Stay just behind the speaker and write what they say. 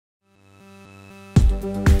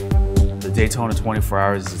The Daytona 24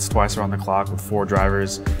 hours, it's twice around the clock with 4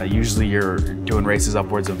 drivers. Usually you're doing races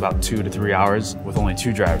upwards of about 2 to 3 hours with only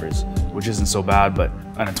 2 drivers, which isn't so bad, but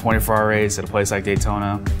on a 24-hour race at a place like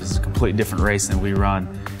Daytona, this is a completely different race than we run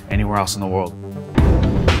anywhere else in the world.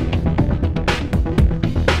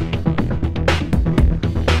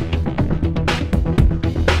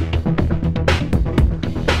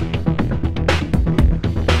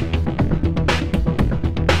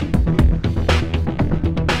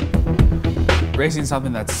 Racing is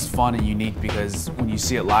something that's fun and unique because when you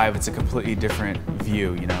see it live, it's a completely different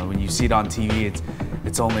view. You know, when you see it on TV,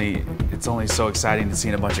 it's only so exciting to see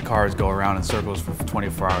a bunch of cars go around in circles for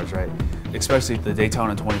 24 hours, right? Especially the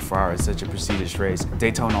Daytona 24 hours, such a prestigious race.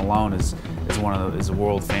 Daytona alone is a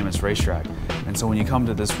world famous racetrack, and so when you come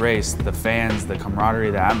to this race, the fans, the camaraderie,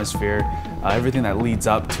 the atmosphere, everything that leads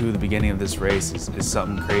up to the beginning of this race is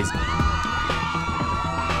something crazy.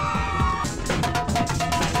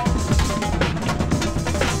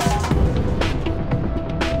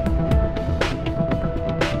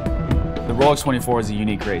 The Rolex 24 is a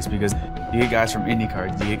unique race because you get guys from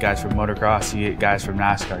IndyCar, you get guys from motocross, you get guys from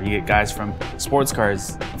NASCAR, you get guys from sports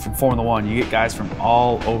cars, from Formula One, you get guys from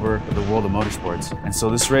all over the world of motorsports. And so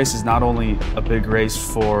this race is not only a big race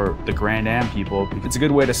for the Grand Am people, it's a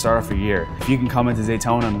good way to start off your year. If you can come into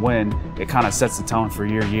Daytona and win, it kind of sets the tone for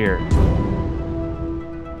your year.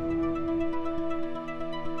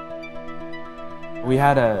 We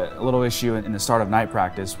had a little issue in the start of night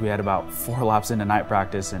practice. We had about 4 laps into night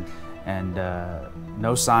practice and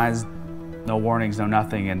no signs, no warnings, no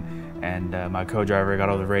nothing, and my co-driver got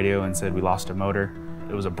over the radio and said we lost our motor.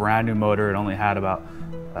 It was a brand new motor. It only had about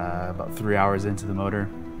 3 hours into the motor,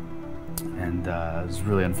 and it was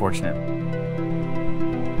really unfortunate.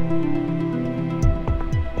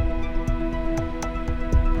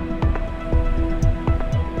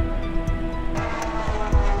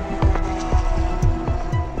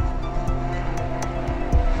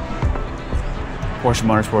 Porsche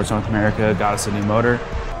Motorsports North America got us a new motor,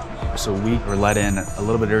 so we were let in a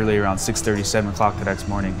little bit early, around 6:30, 7 o'clock the next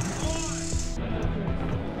morning.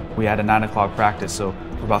 We had a 9 o'clock practice, so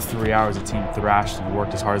for about 3 hours the team thrashed and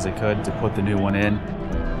worked as hard as they could to put the new one in.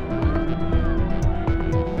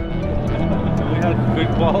 We had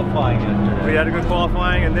good qualifying yesterday. We had a good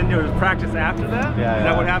qualifying, and then there was practice after that? Yeah. Is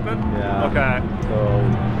that what happened? Yeah. Okay. So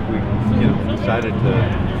we decided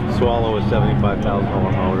to swallow a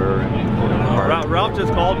 $75,000 motor. And, Ralph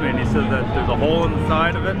just called me and he said that there's a hole in the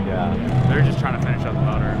side of it. Yeah. They're just trying to finish up the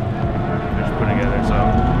motor. They're just putting it together.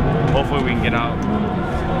 So hopefully we can get out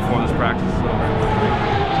before this practice is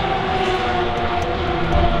over.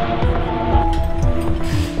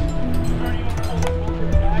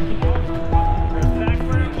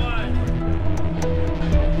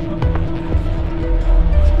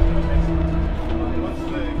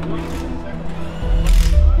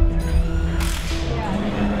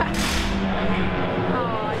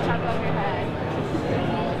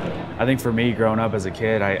 I think for me, growing up as a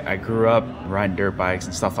kid, I grew up riding dirt bikes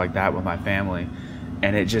and stuff like that with my family.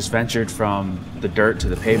 And it just ventured from the dirt to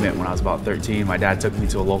the pavement when I was about 13. My dad took me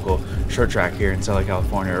to a local short track here in Southern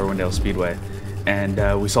California, Irwindale Speedway.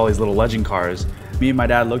 And we saw these little legend cars. Me and my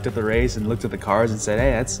dad looked at the race and looked at the cars and said,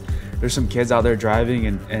 hey, there's some kids out there driving,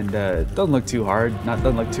 and it doesn't look too hard,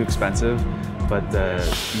 doesn't look too expensive. But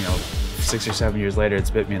you know, 6 or 7 years later, it's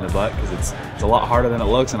bit me in the butt because it's a lot harder than it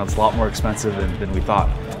looks, and it's a lot more expensive than we thought.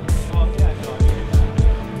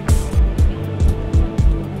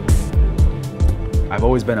 I've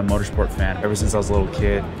always been a motorsport fan ever since I was a little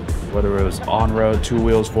kid, whether it was on-road, 2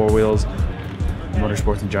 wheels, 4 wheels.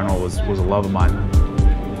 Motorsports in general was a love of mine.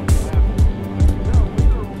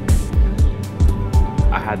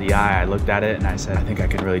 I had the eye, I looked at it and I said, I think I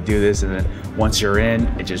can really do this. And then once you're in,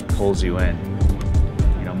 it just pulls you in.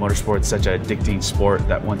 You know, motorsport's such a addicting sport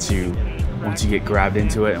that once you get grabbed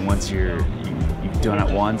into it and once you've done it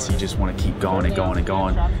once, you just want to keep going and going and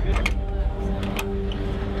going.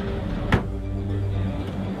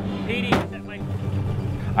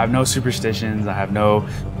 I have no superstitions, I have no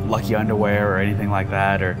lucky underwear or anything like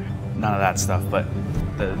that, or none of that stuff, but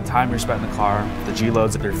the time you're spent in the car, the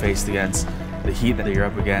G-loads that they're faced against, the heat that you're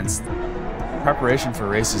up against, preparation for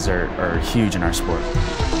races are huge in our sport.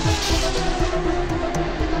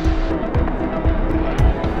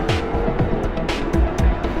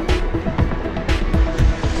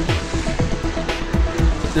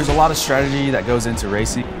 There's a lot of strategy that goes into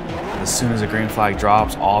racing. As soon as the green flag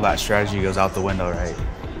drops, all that strategy goes out the window, right?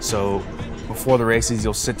 So before the races,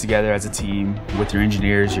 you'll sit together as a team with your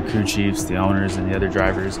engineers, your crew chiefs, the owners, and the other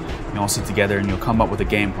drivers. You'll all sit together and you'll come up with a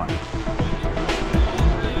game plan.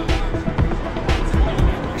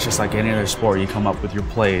 It's just like any other sport. You come up with your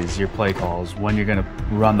plays, your play calls, when you're going to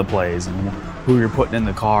run the plays, and who you're putting in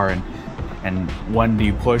the car, and when do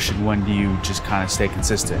you push and when do you just kind of stay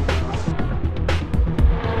consistent.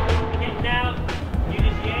 Getting out, you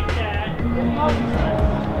just yank that.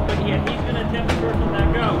 But yeah, he's going to attempt first on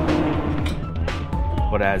that go.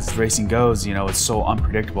 But as racing goes, you know, it's so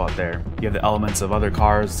unpredictable out there. You have the elements of other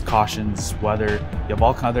cars, cautions, weather. You have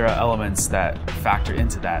all kinds of other elements that factor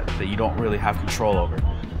into that you don't really have control over.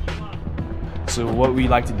 So what we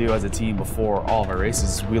like to do as a team before all of our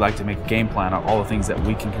races, we like to make a game plan on all the things that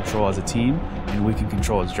we can control as a team and we can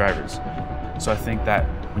control as drivers. So I think that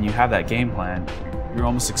when you have that game plan, you're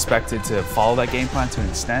almost expected to follow that game plan to an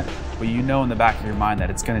extent, but you know in the back of your mind that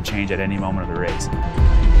it's going to change at any moment of the race.